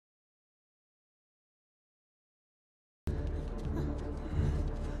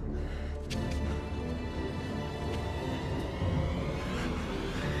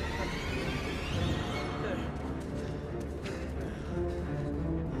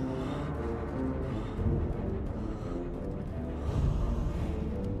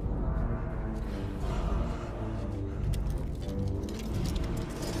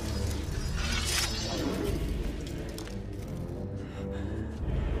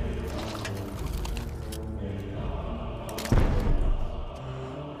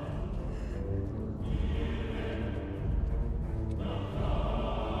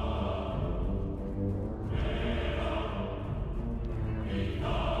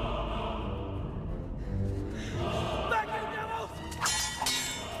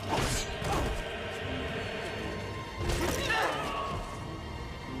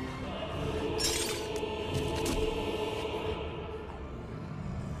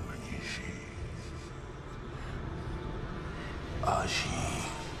Aji.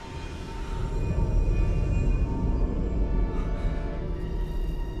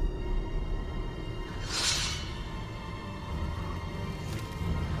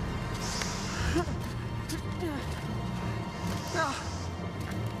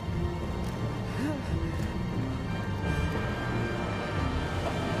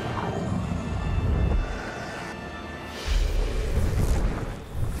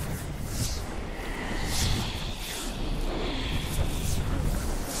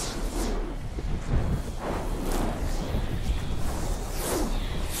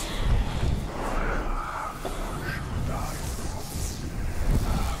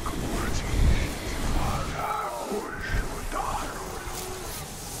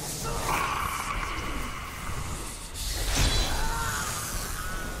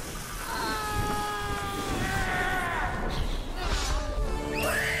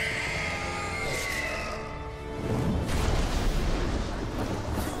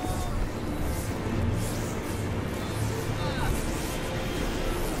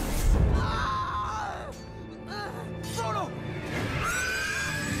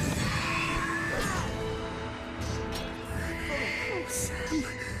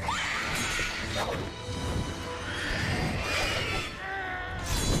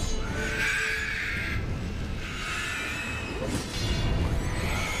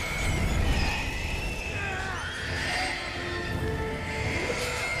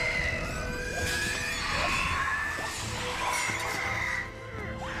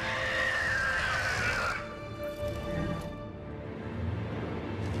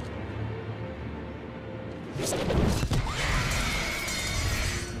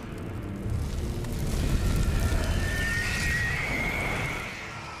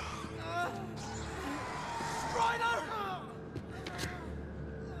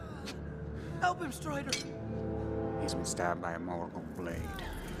 Help him, Strider! He's been stabbed by a mortal blade.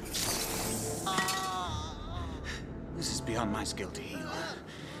 This is beyond my skill to heal.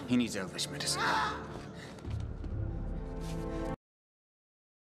 He needs elvish medicine.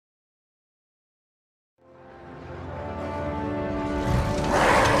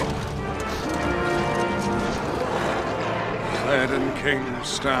 Theoden King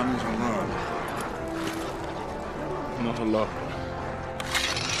stands alone. Not alone.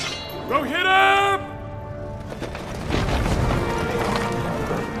 Go hit him!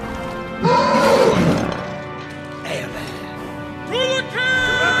 To the king!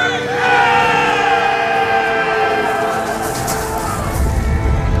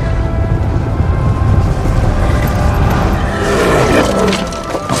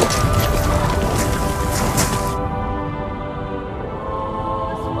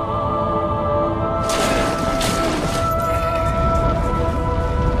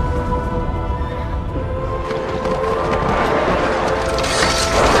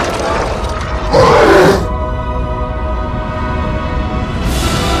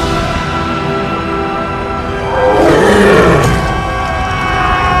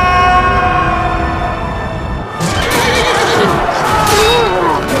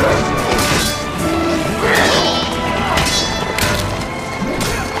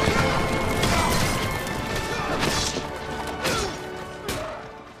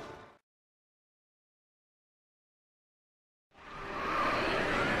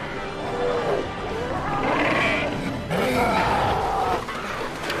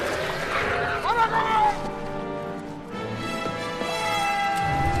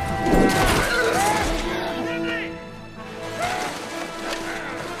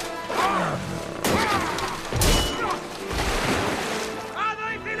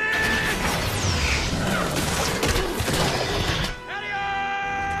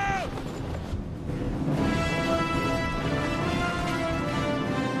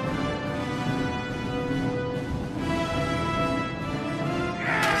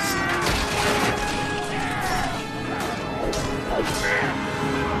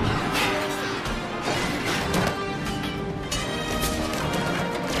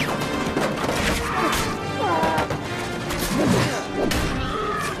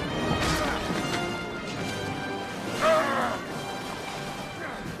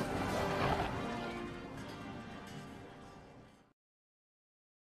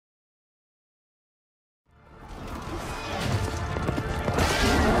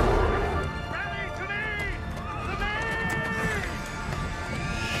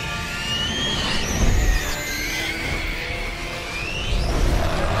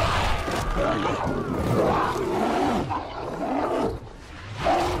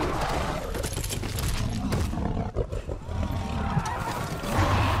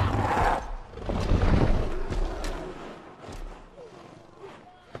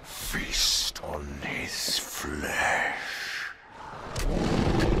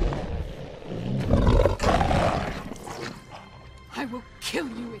 kill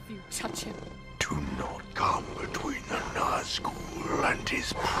you if you touch him. Do not come between the Nazgul and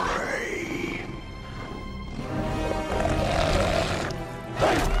his prey.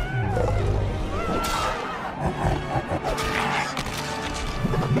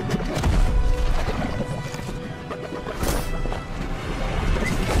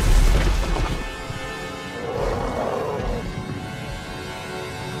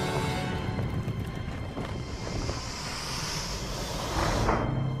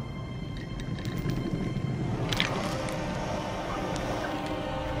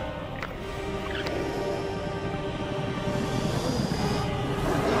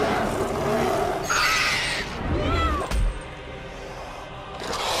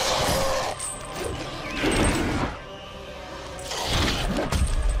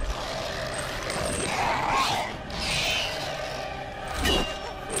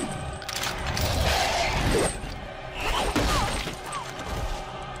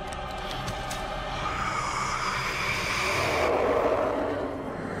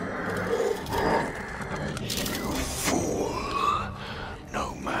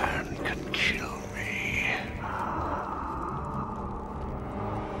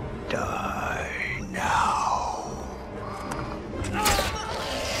 Die now.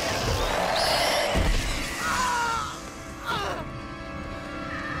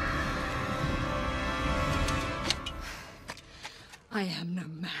 I am no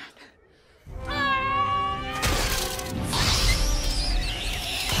man.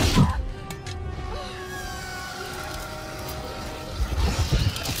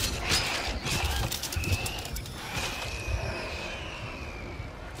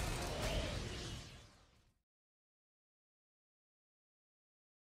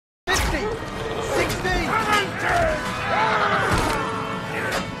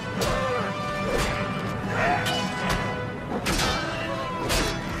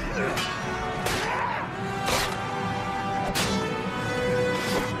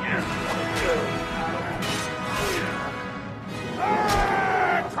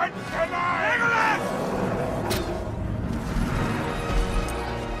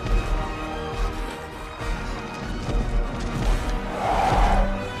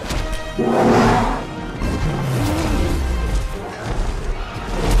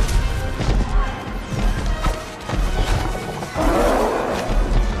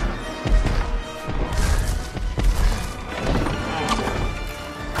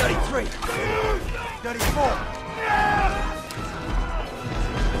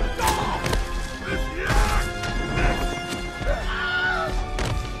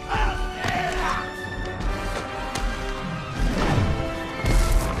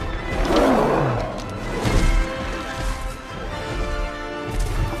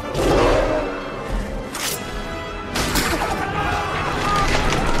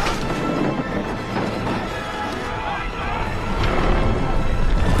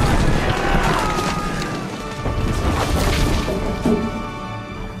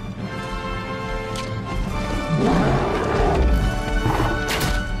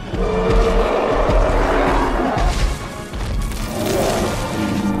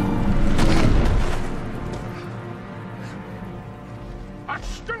 That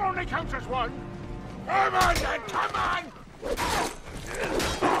still only counts as one. Come on, then, come on!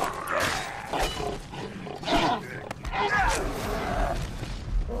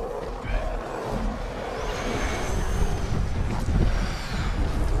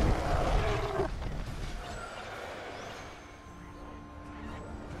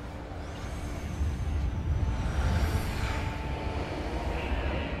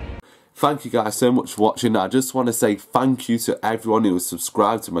 Thank you guys so much for watching. I just want to say thank you to everyone who has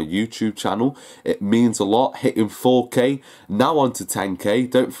subscribed to my YouTube channel. It means a lot. Hitting 4K, now on to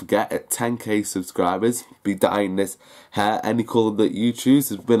 10K. Don't forget, at 10K subscribers, be dyeing this hair any colour that you choose.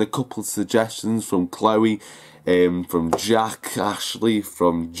 There's been a couple of suggestions from Chloe, from Jack, Ashley,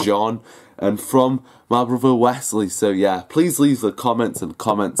 from John, and from my brother Wesley. So yeah, please leave the comments in the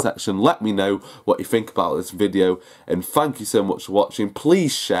comment section. Let me know what you think about this video, and thank you so much for watching.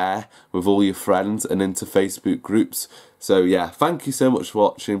 Please share with all your friends and into Facebook groups. So yeah, thank you so much for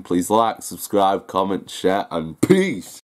watching. Please like, subscribe, comment, share, and peace.